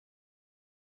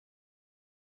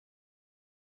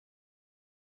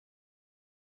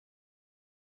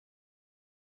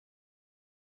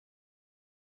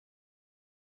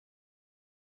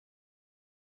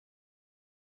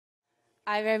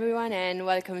Hi everyone, and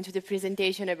welcome to the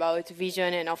presentation about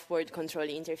vision and offboard control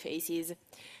interfaces.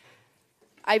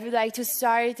 I would like to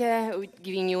start with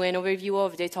giving you an overview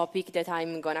of the topic that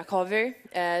I'm going to cover.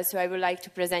 So I would like to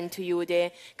present to you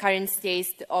the current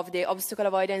state of the obstacle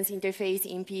avoidance interface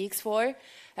in PX4.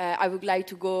 I would like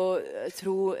to go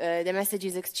through the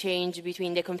messages exchanged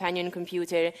between the companion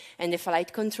computer and the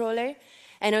flight controller,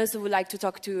 and also would like to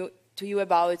talk to you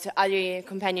about other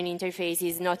companion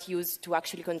interfaces not used to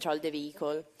actually control the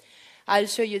vehicle. I'll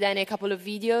show you then a couple of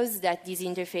videos that this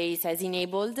interface has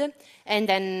enabled, and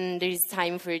then there is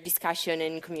time for discussion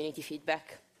and community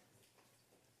feedback.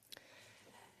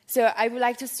 So I would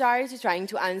like to start trying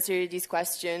to answer this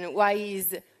question: why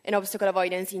is an obstacle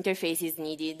avoidance interface is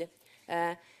needed?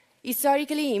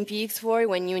 Historically, in PX4,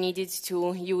 when you needed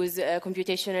to use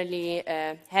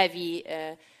computationally heavy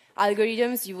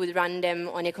algorithms, you would run them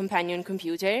on a companion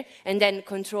computer and then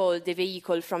control the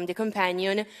vehicle from the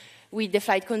companion with the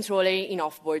flight controller in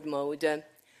offboard mode.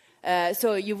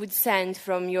 So you would send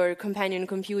from your companion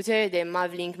computer the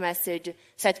mavlink message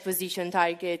set position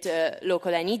target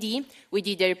local NED with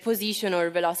either position or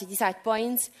velocity set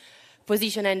points,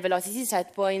 position and velocity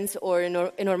set points, or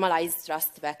a normalized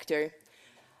thrust vector.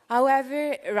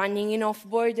 However, running in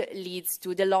offboard leads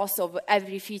to the loss of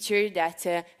every feature that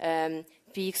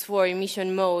PX4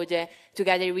 mission mode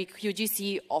together with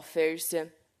QGC offers.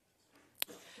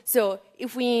 So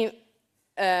if we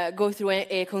go through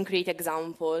a concrete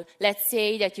example, let's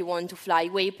say that you want to fly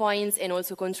waypoints and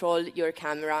also control your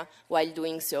camera while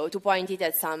doing so, to point it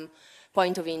at some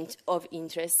point of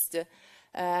interest.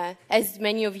 As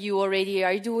many of you already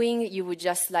are doing, you would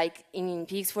just like, in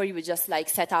PX4, you would just like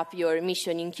set up your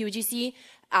mission in QGC,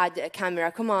 add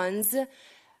camera commands,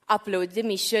 upload the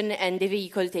mission, and the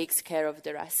vehicle takes care of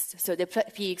the rest. So the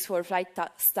PX4 flight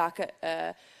stack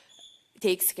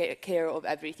takes care of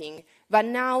everything. But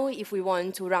now, if we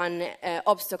want to run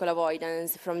obstacle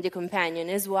avoidance from the companion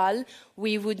as well,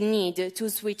 we would need to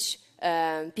switch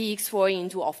PX4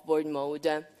 into offboard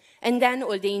mode. And then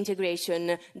all the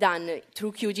integration done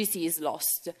through QGC is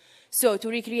lost. So to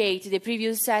recreate the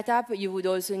previous setup, you would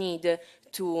also need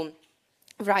to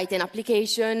write an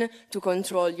application to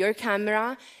control your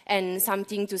camera and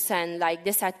something to send like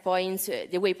the set points,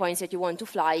 the waypoints that you want to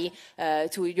fly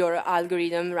to your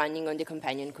algorithm running on the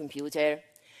companion computer.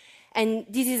 And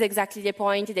this is exactly the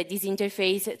point that this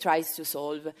interface tries to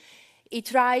solve.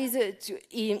 It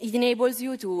enables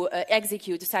you to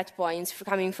execute set points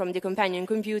coming from the companion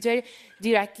computer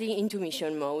directly into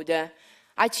mission mode,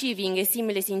 achieving a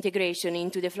seamless integration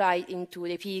into the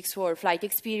PX4 flight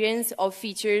experience of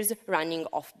features running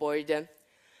offboard.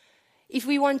 If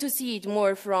we want to see it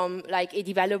more from like a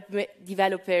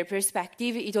developer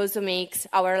perspective, it also makes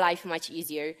our life much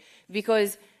easier,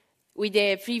 because with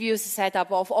the previous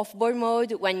setup of offboard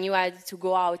mode, when you had to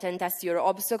go out and test your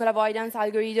obstacle avoidance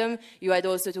algorithm, you had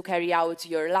also to carry out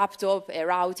your laptop, a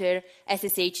router,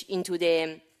 SSH into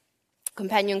the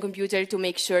companion computer to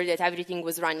make sure that everything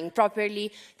was running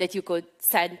properly, that you could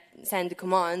send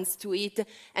commands to it,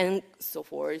 and so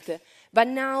forth. But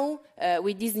now,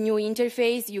 with this new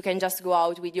interface, you can just go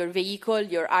out with your vehicle,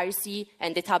 your RC,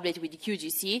 and the tablet with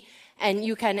QGC, and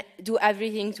you can do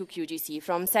everything to QGC,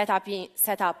 from set up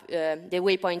the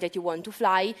waypoint that you want to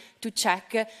fly, to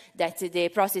check that the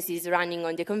processes running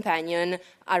on the companion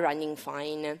are running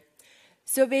fine.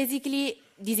 So basically,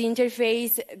 this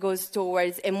interface goes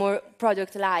towards a more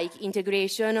product-like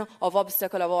integration of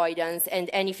obstacle avoidance and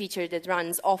any feature that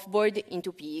runs offboard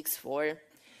into PX4.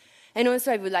 And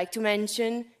also, I would like to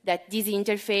mention that this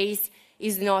interface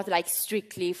is not like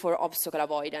strictly for obstacle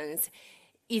avoidance.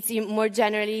 It's more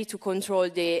generally to control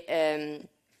the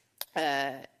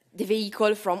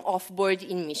vehicle from offboard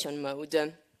in mission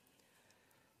mode.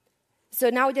 So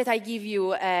now that I give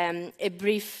you a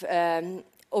brief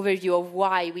overview of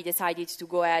why we decided to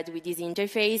go ahead with this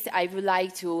interface, I would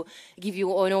like to give you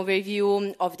an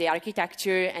overview of the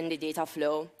architecture and the data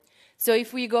flow. So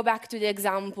if we go back to the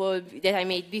example that I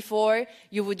made before,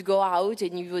 you would go out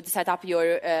and you would set up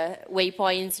your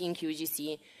waypoints in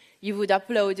QGC. You would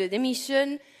upload the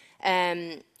mission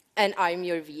and arm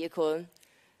your vehicle.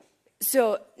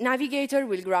 So Navigator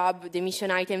will grab the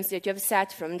mission items that you have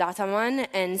set from Dataman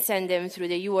and send them through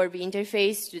the UORB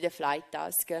interface to the flight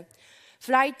task.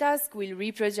 Flight task will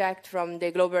reproject from the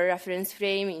global reference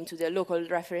frame into the local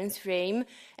reference frame,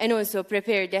 and also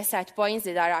prepare the set points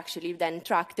that are actually then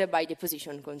tracked by the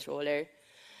position controller.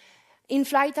 In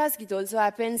flight task, it also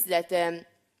happens that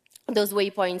those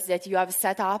waypoints that you have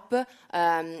set up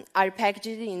are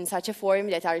packaged in such a form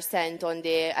that are sent on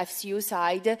the FCU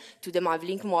side to the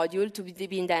Mavlink module to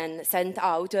be then sent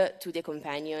out to the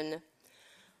companion.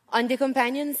 On the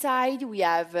companion side, we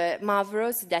have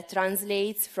MAVROS that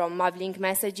translates from Mavlink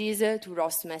messages to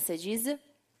ROS messages.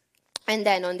 And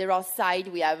then on the ROS side,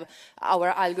 we have our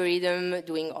algorithm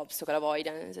doing obstacle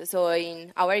avoidance. So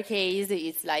in our case,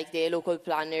 it's like the local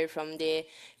planner from the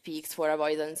PX4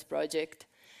 Avoidance project.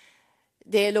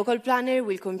 The local planner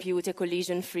will compute a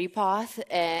collision-free path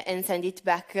and send it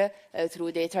back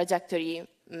through the trajectory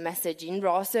message in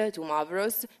ROS to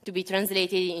MAVROS to be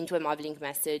translated into a Mavlink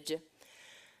message.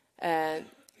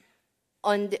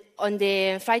 On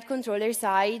the flight controller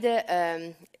side,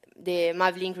 the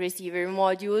Mavlink receiver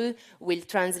module will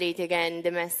translate again the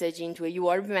message into a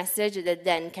UORB message that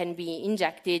then can be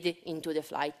injected into the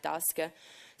flight task.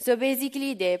 So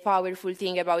basically, the powerful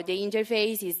thing about the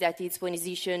interface is that it's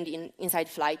positioned inside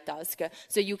flight task.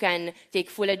 So you can take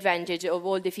full advantage of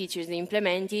all the features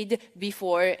implemented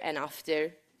before and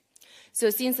after. So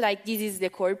since this is the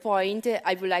core point,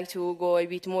 I would like to go a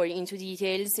bit more into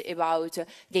details about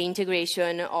the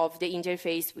integration of the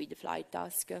interface with the flight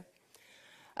task.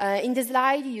 In the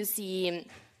slide, you see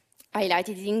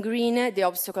highlighted in green the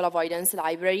obstacle avoidance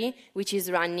library, which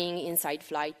is running inside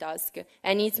flight task.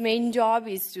 And its main job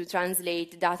is to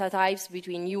translate data types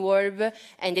between UORB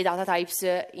and the data types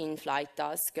in flight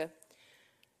task.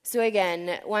 So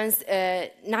again, once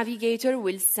Navigator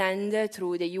will send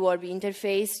through the UORB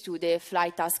interface to the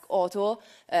flight task auto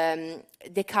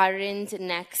the current,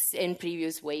 next, and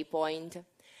previous waypoint.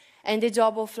 And the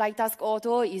job of flight task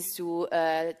auto is to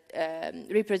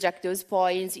reproject those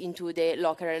points into the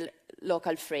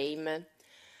local frame.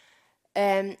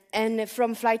 And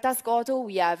from flight task auto,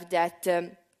 we have that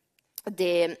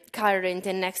the current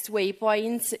and next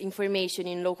waypoints information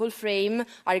in local frame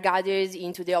are gathered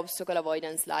into the obstacle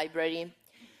avoidance library.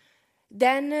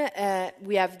 Then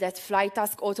we have that flight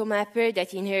task auto mapper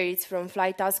that inherits from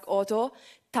flight task auto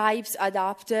types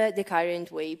adapt the current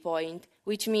waypoint,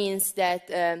 which means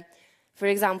that, for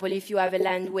example, if you have a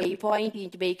land waypoint,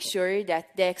 it makes sure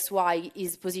that the XY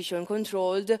is position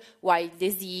controlled while the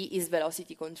Z is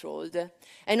velocity controlled.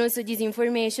 And also this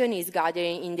information is gathered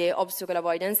in the obstacle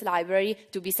avoidance library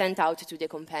to be sent out to the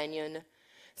companion.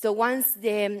 So once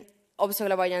the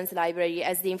obstacle avoidance library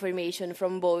has the information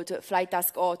from both flight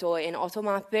task auto and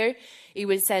automapper, it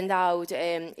will send out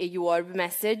a UORB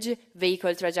message,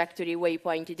 vehicle trajectory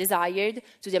waypoint desired,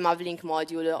 to the Mavlink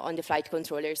module on the flight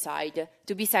controller side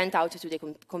to be sent out to the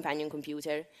companion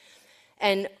computer.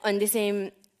 And on the same,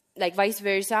 vice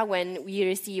versa, when we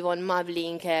receive on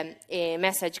Mavlink a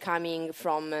message coming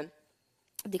from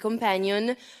the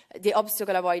companion, the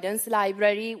obstacle avoidance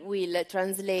library will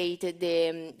translate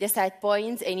the set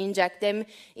points and inject them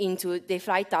into the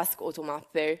flight task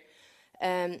automapper.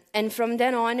 And from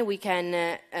then on, we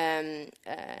can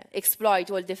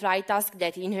exploit all the flight tasks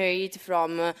that inherit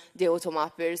from the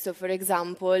automapper. So, for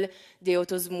example, the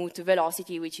auto-smooth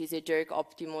velocity, which is a jerk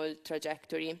optimal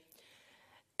trajectory.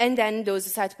 And then those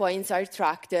set points are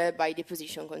tracked by the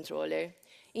position controller.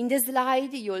 In the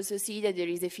slide, you also see that there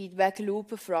is a feedback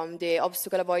loop from the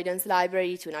obstacle avoidance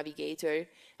library to Navigator.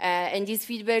 And this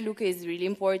feedback loop is really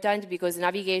important because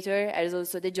Navigator has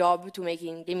also the job to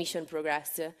making the mission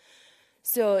progress.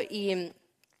 So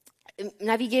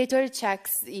Navigator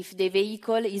checks if the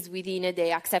vehicle is within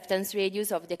the acceptance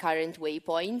radius of the current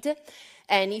waypoint.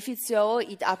 And if it's so,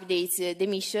 it updates the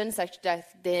mission such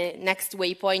that the next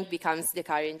waypoint becomes the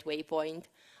current waypoint.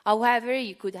 However,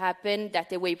 it could happen that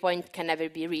the waypoint can never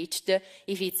be reached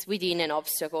if it's within an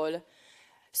obstacle.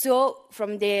 So,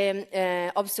 from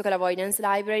the obstacle avoidance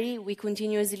library, we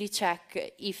continuously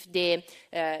check if the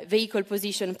vehicle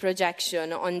position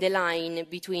projection on the line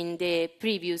between the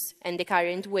previous and the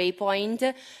current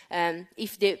waypoint,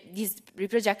 if this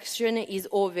reprojection is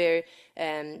over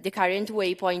the current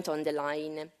waypoint on the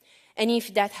line. And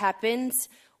if that happens,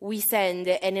 we send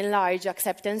an enlarged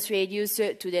acceptance radius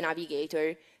to the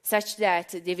Navigator, such that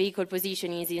the vehicle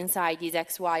position is inside this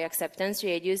XY acceptance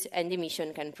radius and the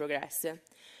mission can progress.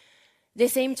 The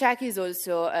same check is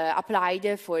also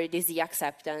applied for the Z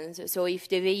acceptance. So if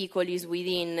the vehicle is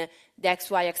within the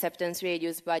XY acceptance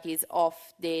radius but is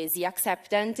off the Z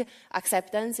acceptance,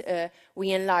 we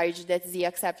enlarge that Z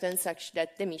acceptance such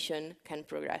that the mission can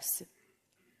progress.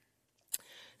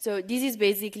 So this is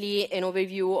basically an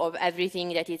overview of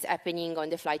everything that is happening on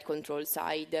the flight control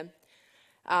side.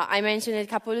 I mentioned a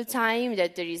couple of times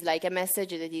that there is a message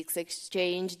that is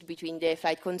exchanged between the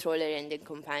flight controller and the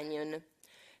companion.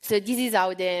 So this is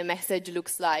how the message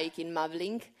looks like in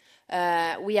Mavlink.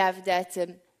 We have that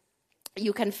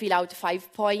you can fill out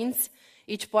 5 points.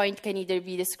 Each point can either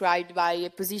be described by a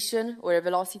position or a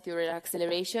velocity or an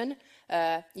acceleration,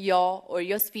 yaw or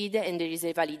yaw speed, and there is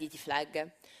a validity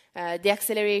flag. The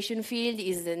acceleration field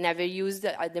is never used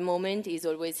at the moment, is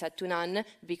always set to none,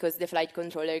 because the flight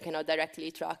controller cannot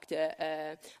directly track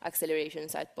the acceleration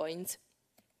set points.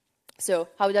 So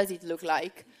how does it look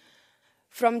like?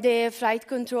 From the flight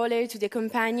controller to the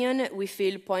companion, we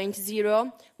fill point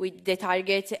 0 with the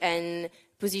target and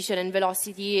position and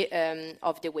velocity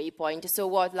of the waypoint. So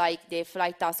what like the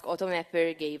flight task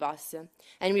automapper gave us.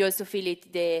 And we also fill it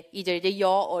either the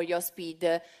yaw or yaw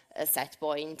speed set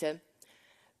point.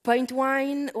 Point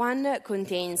 1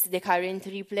 contains the current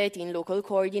triplet in local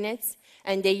coordinates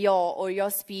and the yaw or yaw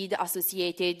speed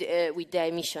associated with the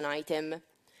mission item.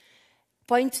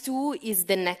 Point 2 is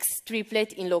the next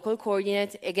triplet in local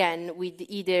coordinate, again with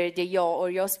either the yaw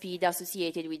or yaw speed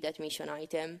associated with that mission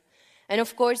item. And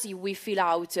of course, if we fill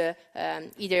out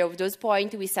either of those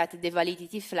points, we set the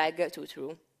validity flag to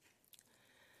true.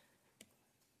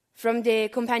 From the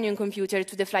companion computer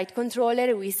to the flight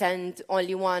controller, we send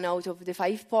only 1 out of the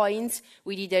 5 points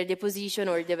with either the position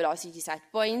or the velocity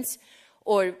set points,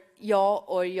 or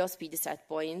yaw speed set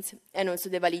points, and also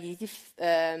the validity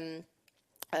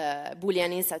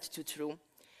Boolean is set to true.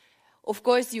 Of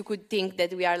course, you could think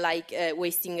that we are like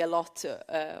wasting a lot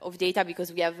of data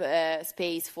because we have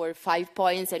space for 5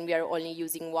 points and we are only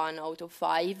using 1 out of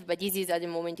 5. But this is, at the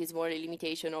moment, is more a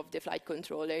limitation of the flight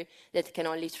controller that can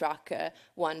only track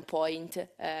 1 point.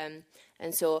 And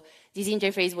so this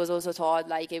interface was also thought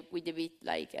like with a bit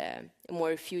like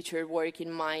more future work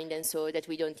in mind, and so that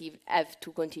we don't even have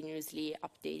to continuously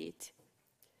update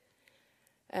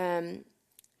it.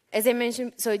 As I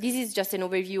mentioned, so this is just an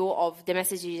overview of the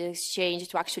messages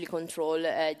exchanged to actually control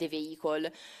the vehicle.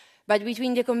 But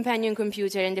between the companion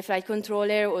computer and the flight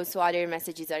controller, also other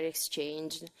messages are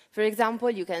exchanged. For example,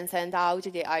 you can send out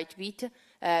the heartbeat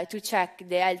to check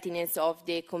the healthiness of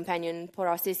the companion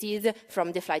processes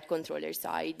from the flight controller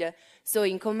side. So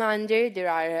in Commander, there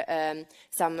are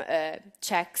some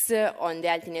checks on the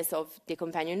healthiness of the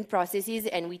companion processes,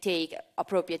 and we take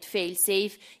appropriate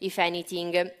fail-safe if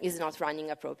anything is not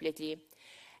running appropriately.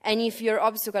 And if your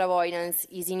obstacle avoidance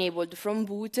is enabled from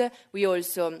boot, we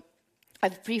also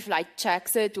have pre-flight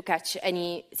checks to catch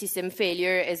any system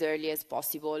failure as early as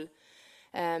possible.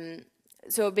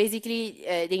 So basically,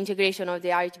 the integration of the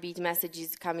heartbeat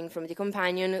messages coming from the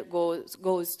companion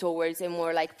goes towards a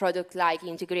more like product-like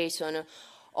integration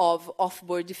of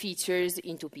offboard features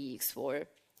into PX4.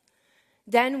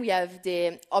 Then we have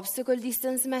the obstacle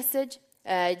distance message.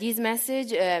 This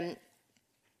message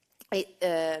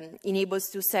enables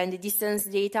to send distance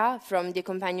data from the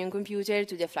companion computer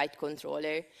to the flight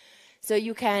controller. So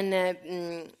you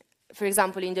can, for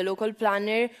example, in the local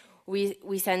planner,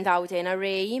 we send out an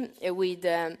array with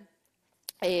a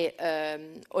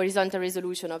horizontal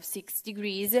resolution of 6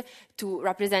 degrees to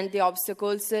represent the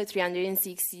obstacles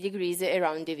 360 degrees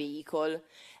around the vehicle.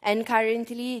 And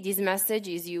currently, this message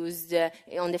is used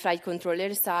on the flight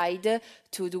controller side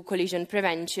to do collision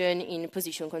prevention in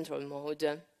position control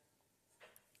mode.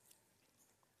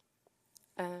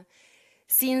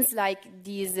 Since like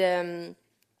this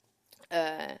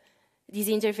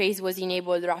interface was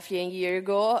enabled roughly a year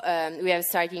ago, we have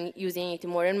started using it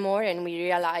more and more, and we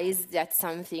realized that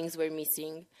some things were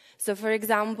missing. So for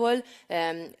example,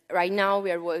 right now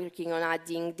we are working on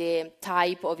adding the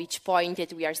type of each point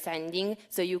that we are sending.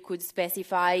 So you could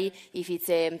specify if it's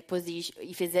a position,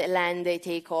 if it's a land, a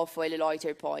takeoff, or a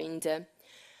loiter point.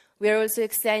 We are also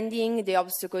extending the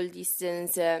obstacle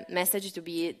distance message to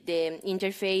be the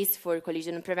interface for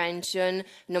collision prevention,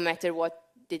 no matter what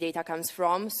the data comes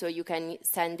from. So you can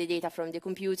send the data from the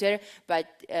computer, but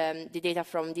the data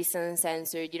from distance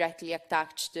sensor directly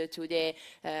attached to the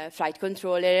flight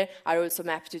controller are also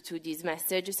mapped to this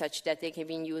message, such that they can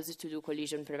be used to do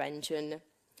collision prevention.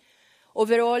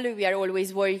 Overall, we are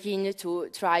always working to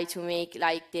try to make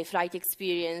like the flight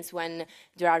experience when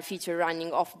there are features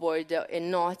running off-board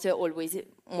and not always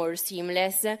more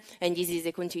seamless, and this is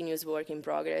a continuous work in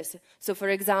progress. So for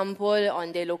example,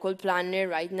 on the local planner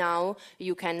right now,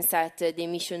 you can set the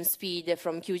mission speed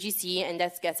from QGC, and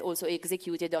that gets also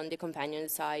executed on the companion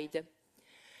side.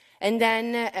 And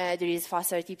then there is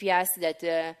faster TPS that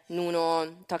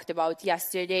Nuno talked about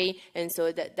yesterday, and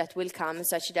so that will come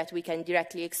such that we can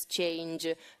directly exchange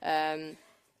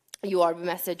your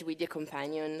message with the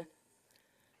companion.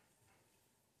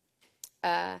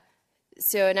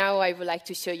 So now I would like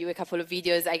to show you a couple of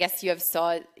videos. I guess you've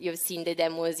seen the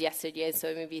demos yesterday,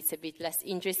 so maybe it's a bit less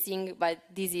interesting, but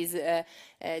this is the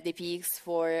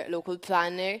PX4 local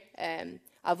planner,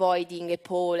 avoiding a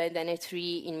pole and then a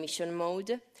tree in mission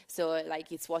mode. So like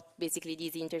it's what basically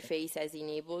this interface has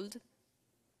enabled.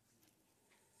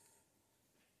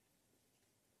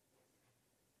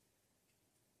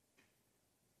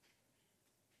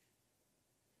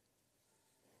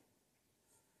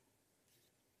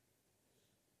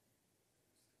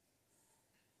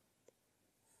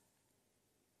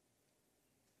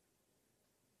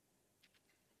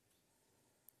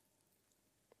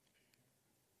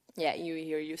 yeah,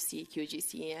 here you see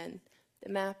QGC and the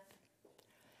map.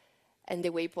 And the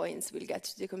waypoints will get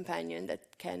to the companion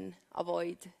that can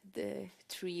avoid the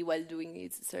tree while doing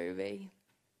its survey.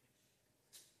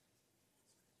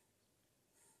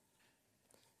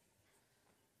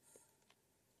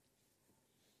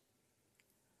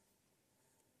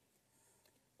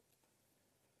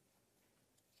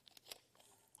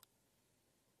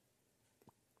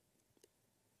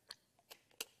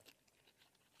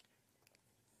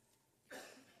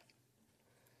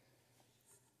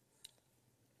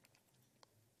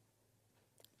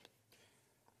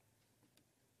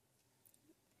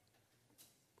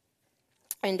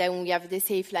 And then we have the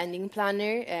safe landing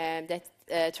planner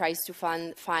that tries to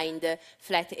find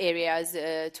flat areas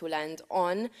to land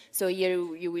on. So here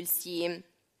you will see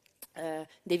the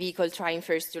vehicle trying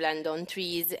first to land on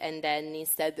trees and then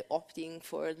instead opting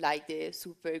for like the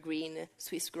super green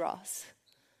Swiss grass.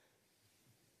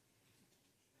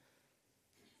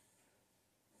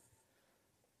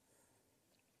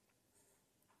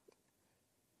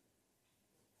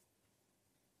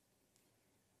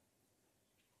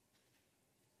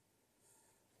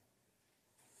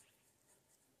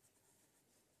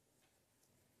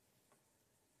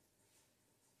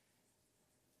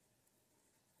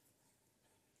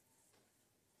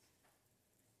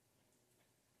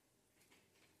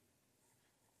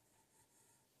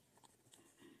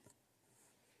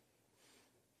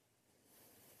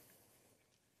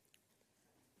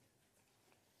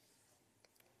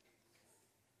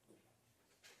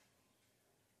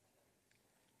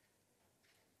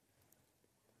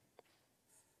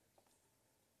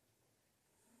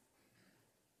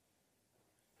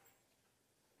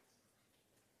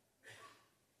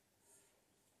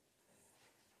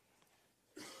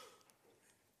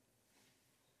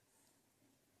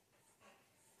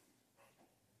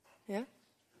 Yeah.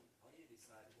 How do you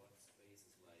decide what space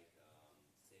is like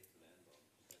safe to land on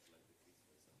compared to like the trees,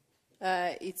 for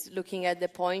example? It's looking at the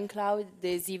point cloud,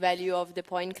 the z value of the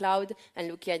point cloud, and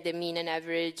looking at the mean and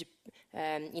average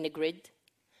in a grid.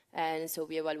 And so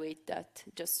we evaluate that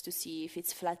just to see if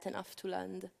it's flat enough to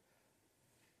land.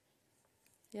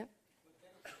 Yeah.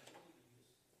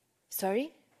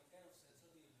 Sorry?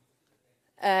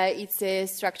 It's a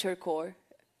structure core,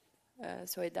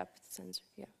 so a depth sensor.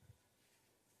 Yeah.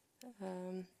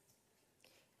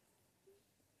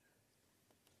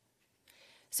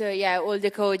 So yeah, all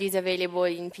the code is available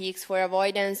in PX4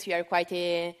 Avoidance. We are quite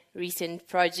a recent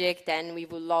project, and we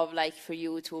would love like for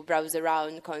you to browse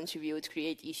around, contribute,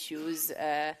 create issues,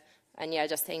 and yeah,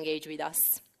 just engage with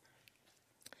us.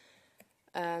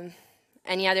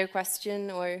 Any other question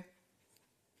or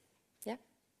yeah?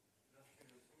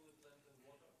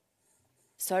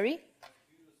 Sorry?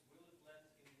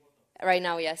 Right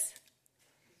now, yes.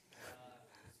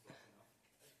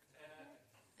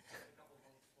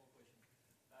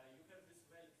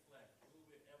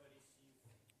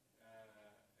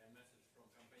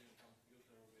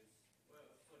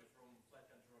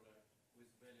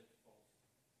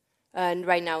 And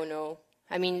right now, no.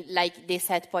 I mean, like the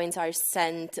set points are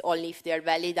sent only if they are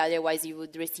valid. Otherwise, you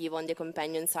would receive on the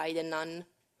companion side and none.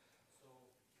 So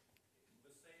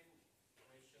the same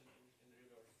question in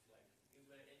reverse. Like, is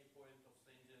there any point of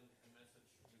sending a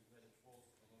message with valid false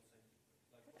or not sending?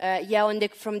 Like, yeah,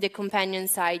 from the companion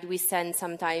side, we send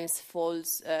sometimes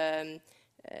false,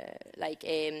 like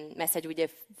a message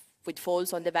with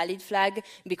false on the valid flag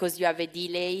because you have a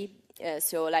delay.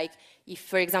 So like if,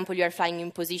 for example, you are flying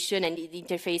in position and the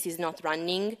interface is not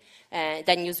running,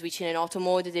 then you switch in an auto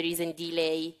mode, there is a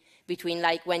delay between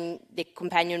like when the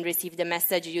companion receives the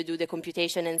message, you do the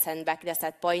computation and send back the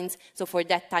set points. So for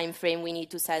that time frame, we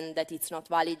need to send that it's not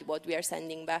valid what we are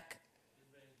sending back. is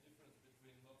there a difference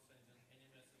between not sending any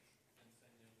message and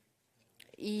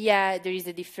sending? Yeah, there is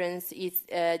a difference. It's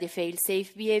the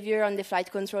fail-safe behavior on the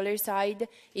flight controller side.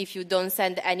 If you don't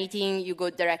send anything, you go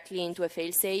directly into a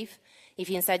fail-safe. If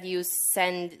instead you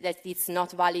send that it's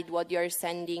not valid what you're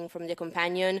sending from the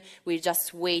companion, we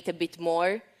just wait a bit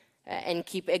more and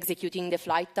keep executing the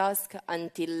flight task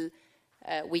until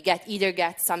we either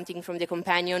get something from the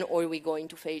companion or we go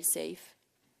into fail-safe.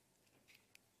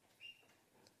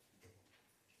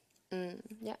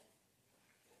 Yeah.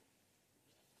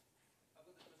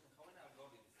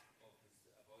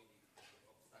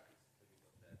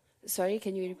 Sorry,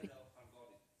 can you repeat?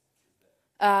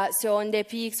 So on the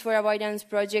PX4 avoidance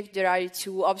project, there are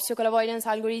two obstacle avoidance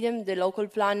algorithms, the local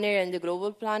planner and the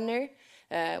global planner.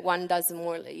 One does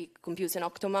more like computes an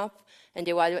octomap, and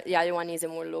the other one is a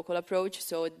more local approach.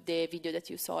 So the video that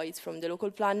you saw is from the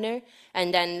local planner.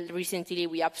 And then recently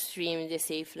we upstreamed the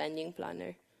safe landing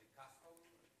planner.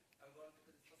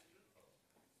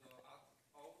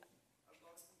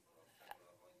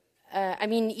 I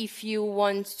mean, if you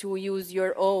want to use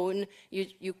your own,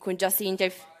 you could just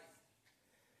interface.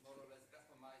 More or less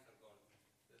customize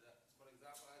algorithm. For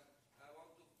example, I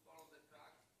want to follow the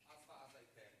track as far as I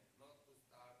can, not to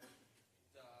start just,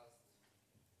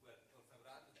 well, not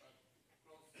run, but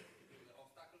close to the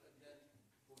obstacle and then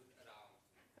move it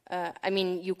around. I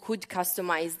mean, you could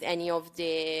customize any of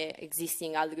the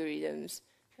existing algorithms.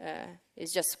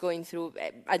 It's just going through,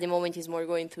 at the moment it's more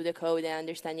going through the code and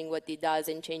understanding what it does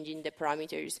and changing the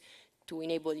parameters to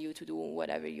enable you to do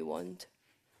whatever you want.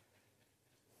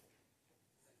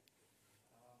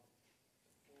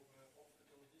 For the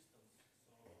obstacle distance,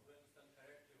 so do I understand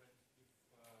correctly that if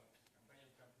companion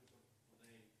computer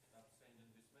today start sending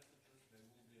these messages, they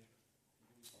will be used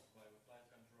by the flight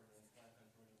controller and flight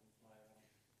controller will fly around?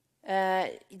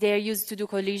 They're used to do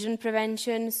collision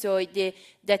prevention, so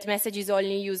that message is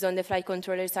only used on the flight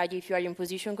controller side if you are in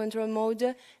position control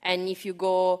mode, and if you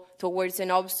go towards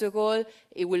an obstacle,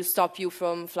 it will stop you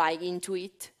from flying into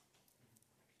it.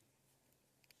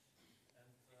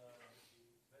 And that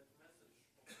message,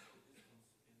 obstacle distance,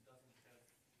 it doesn't have,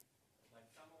 like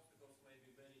some obstacles may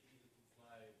be very easy to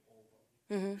fly over.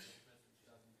 Mm-hmm. That message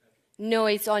doesn't have. No,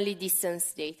 it's only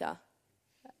distance data.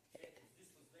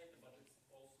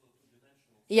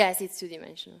 Yes, it's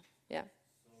two-dimensional. Yeah.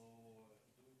 So,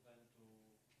 do you plan to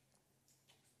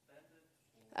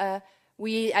extend it?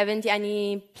 We haven't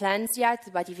any plans yet,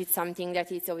 but if it's something that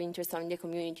is of interest on the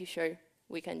community, sure,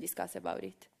 we can discuss about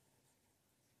it.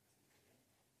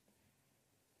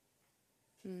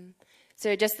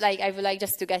 So just like, I would like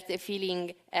just to get the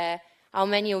feeling, how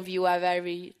many of you have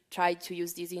ever tried to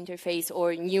use this interface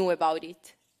or knew about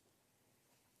it?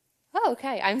 Oh,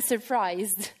 okay, I'm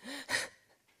surprised.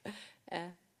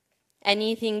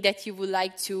 Anything that you would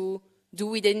like to do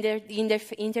with the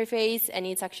interface and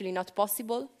it's actually not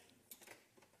possible?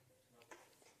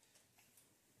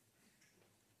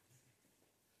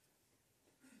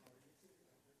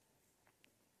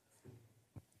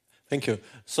 Thank you.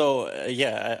 So,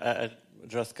 I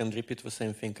just can repeat the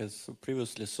same thing as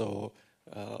previously. So,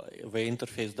 the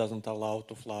interface doesn't allow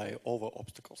to fly over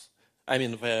obstacles. I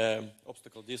mean, the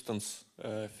obstacle distance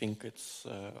thing, it's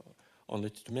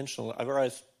only two-dimensional.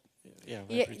 Otherwise,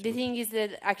 the thing is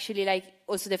that actually, like,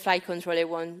 also the flight controller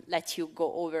won't let you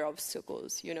go over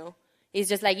obstacles, you know? It's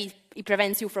just like it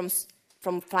prevents you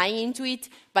from flying into it,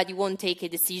 but you won't take a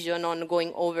decision on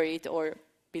going over it or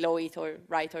below it or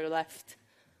right or left.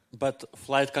 But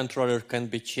flight controller can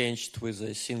be changed with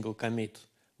a single commit,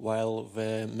 while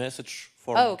the message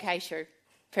format... Oh, okay, sure.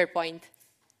 Fair point.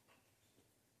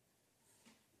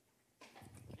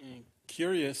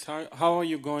 Curious, how are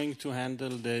you going to handle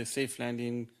the safe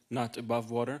landing not above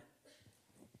water?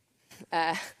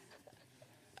 I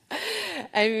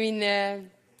mean,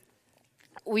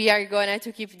 we are going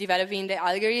to keep developing the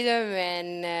algorithm,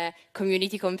 and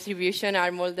community contribution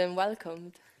are more than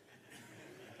welcomed.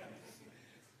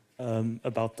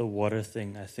 About the water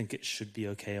thing, I think it should be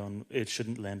okay it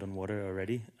shouldn't land on water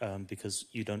already, because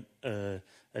you don't, a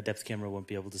depth camera won't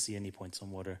be able to see any points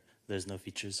on water. There's no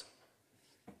features.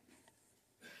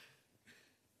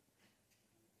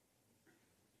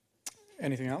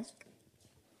 Anything else?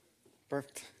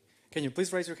 Perfect. Can you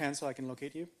please raise your hand so I can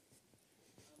locate you?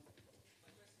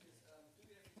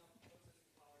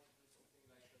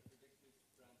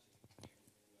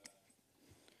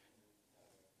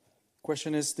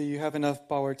 Question is, do you have enough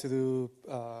power to do,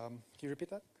 can you repeat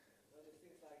that? Well, there's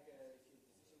things like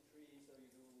if you decision tree,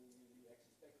 so you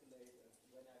actually speculate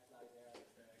when I fly there, is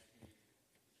there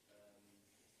actually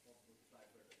possible to fly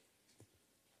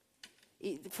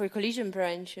further? For collision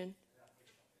prevention?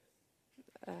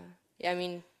 I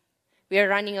mean, we are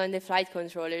running on the flight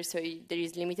controller, so there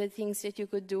is limited things that you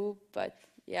could do, but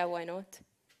yeah, why not?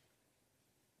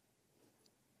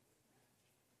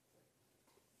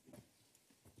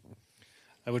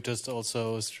 I would just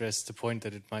also stress the point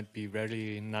that it might be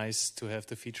really nice to have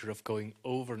the feature of going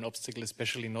over an obstacle,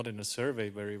 especially not in a survey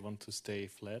where you want to stay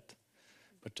flat,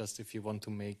 but just if you want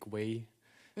to make way,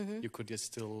 you could just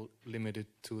still limit it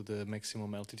to the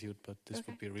maximum altitude, but this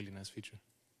would be a really nice feature.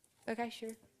 Okay, sure.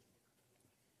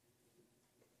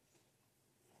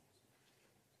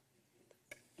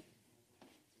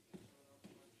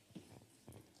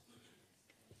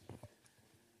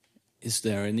 Is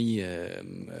there any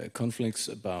conflicts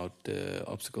about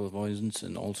obstacle avoidance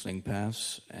and alternate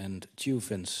paths and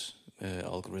geofence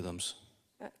algorithms?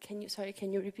 Can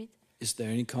you repeat? Is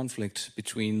there any conflict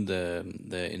between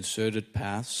the inserted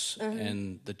paths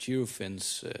and the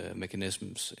geofence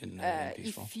mechanisms in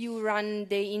PX4? If you run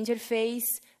the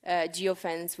interface,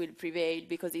 geofence will prevail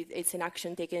because it's an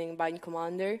action taken by the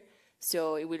commander,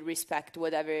 so it will respect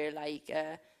whatever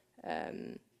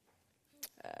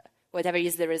whatever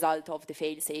is the result of the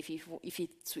failsafe. If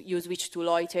you switch to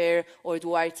loiter or do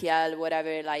RTL,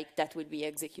 whatever, like that will be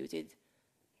executed.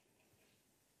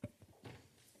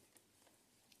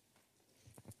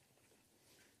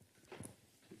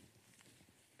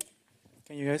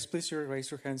 Can you guys please raise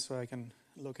your hand so I can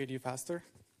locate you faster?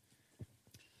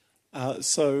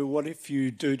 So what if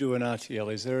you do an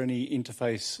RTL? Is there any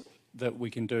interface that we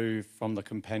can do from the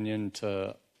companion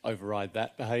to override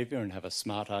that behavior and have a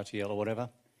smart RTL or whatever?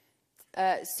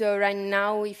 So right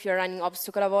now, if you're running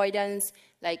obstacle avoidance,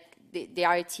 like the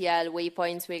RTL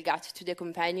waypoints will get to the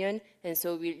companion, and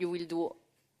so you will do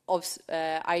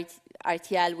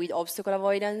RTL with obstacle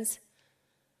avoidance.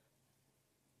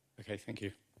 Okay, thank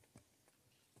you.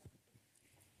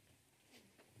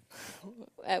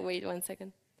 Wait 1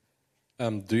 second.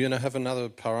 Do you have another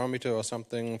parameter or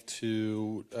something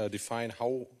to define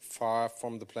how far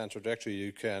from the planned trajectory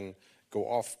you can go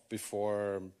off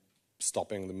before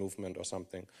stopping the movement or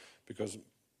something? Because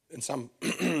in some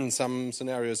some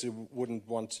scenarios you wouldn't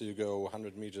want to go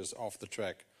 100 meters off the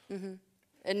track.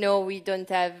 Mm-hmm. No, we don't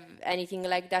have anything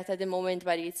like that at the moment,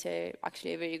 but it's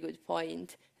actually a very good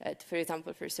point. For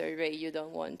example, for survey, you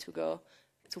don't want to go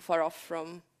too far off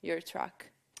from your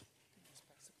track.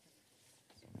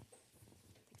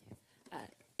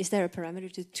 Is there a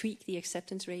parameter to tweak the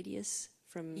acceptance radius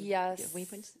from the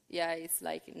waypoints? Yeah, it's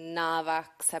like nav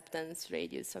acceptance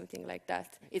radius, something like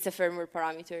that. Right. It's a firmware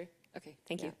parameter. Okay,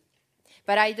 thank you.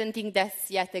 But I don't think that's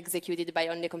yet executed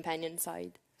on the companion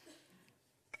side.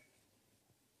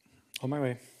 On my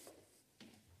way.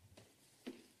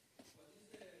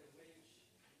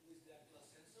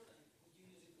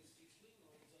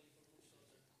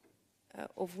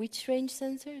 Of which range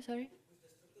sensor? Sorry.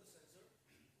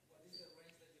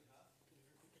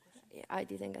 I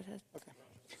didn't get that. Okay.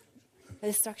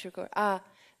 The structure core.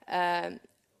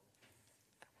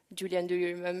 Julian, do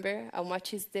you remember how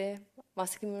much is the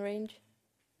maximum range?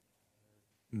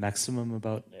 Maximum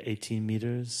about 18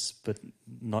 meters, but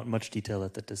not much detail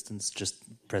at that distance, just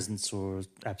presence or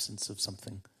absence of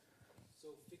something. So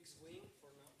fixed wing for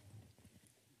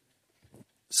now?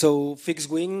 So fixed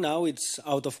wing now it's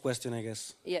out of question, I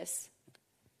guess. Yes.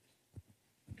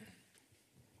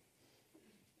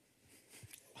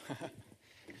 Can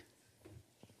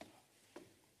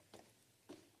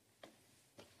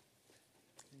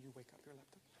you wake up your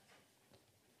laptop?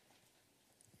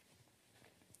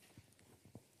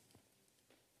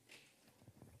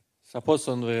 Suppose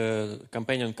on the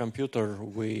companion computer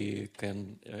we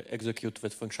can execute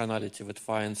with functionality that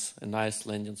finds a nice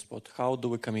landing spot. How do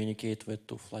we communicate that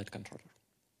to flight controller?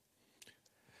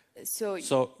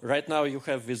 So right now you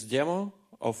have this demo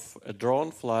of a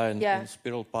drone flying in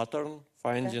spiral pattern,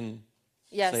 finding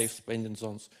safe landing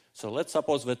zones. So let's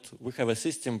suppose that we have a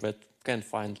system that can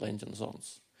find landing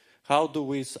zones. How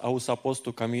are we supposed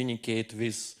to communicate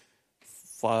with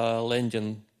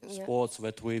landing spots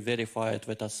that we verified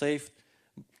that are safe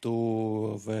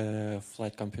to the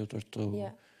flight computer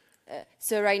to...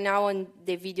 So right now on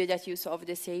the video that you saw of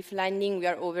the safe landing, we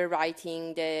are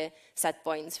overwriting the set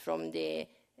points from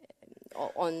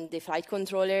on the flight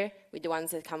controller with the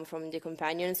ones that come from the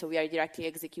companion. So we are directly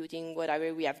executing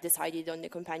whatever we have decided on the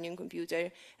companion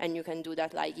computer. And you can do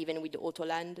that like even with auto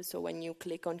land. So when you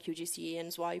click on QGC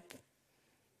and swipe.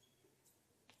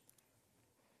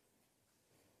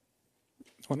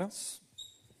 Anyone else?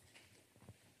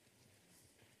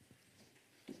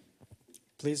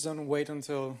 Please don't wait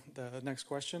until the next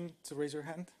question to raise your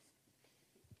hand.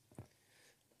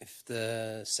 If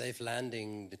the safe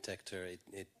landing detector,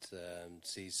 it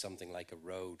sees something like a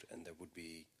road and there would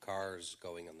be cars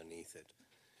going underneath it,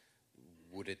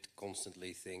 would it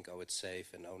constantly think, oh, it's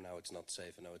safe, and oh, now it's not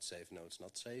safe, and oh, it's safe, no, it's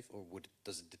not safe? Or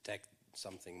does it detect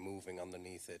something moving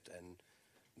underneath it and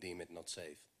deem it not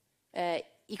safe?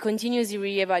 It continuously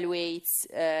reevaluates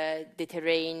the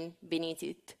terrain beneath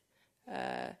it.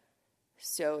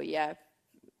 So, yeah,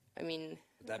 I mean...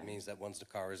 That means that once the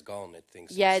car is gone, it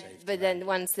thinks yeah, it's safe. But then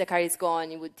once the car is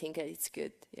gone, you would think that it's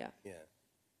good, yeah. Yeah,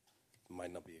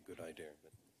 might not be a good idea.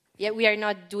 But. Yeah, we are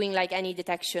not doing like any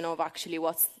detection of actually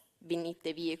what's beneath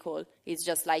the vehicle. It's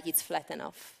just like it's flat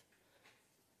enough.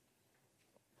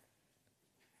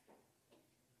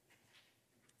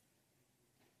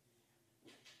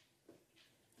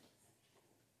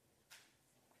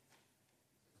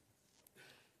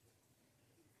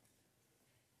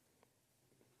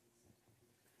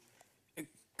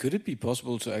 Could it be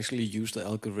possible to actually use the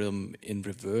algorithm in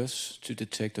reverse to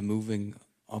detect a moving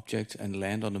object and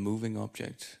land on a moving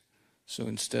object? So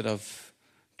instead of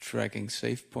tracking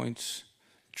safe points,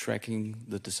 tracking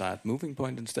the desired moving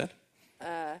point instead?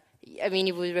 I mean,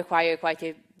 it would require quite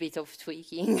a bit of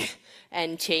tweaking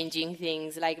and changing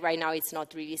things. Like right now, it's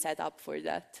not really set up for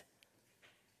that.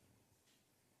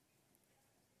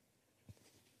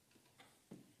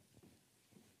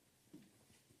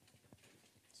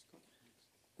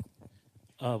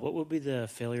 What would be the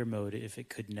failure mode if it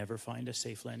could never find a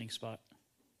safe landing spot?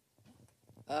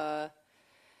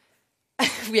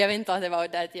 We haven't thought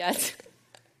about that yet.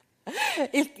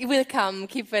 It will come.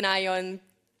 Keep an eye on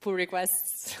pull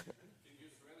requests.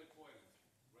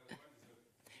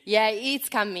 Yeah, it's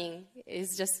coming.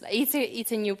 It's just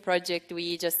it's a new project.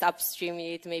 We just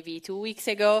upstreamed it maybe 2 weeks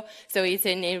ago, so it's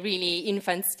in a really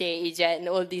infant stage, and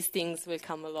all these things will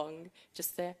come along.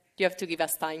 Just you have to give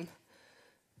us time.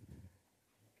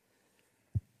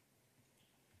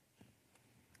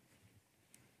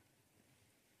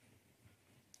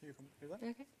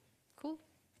 Okay, cool.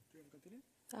 Do you want to continue?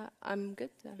 I'm good.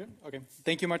 Okay.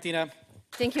 Thank you, Martina.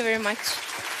 Thank you very much.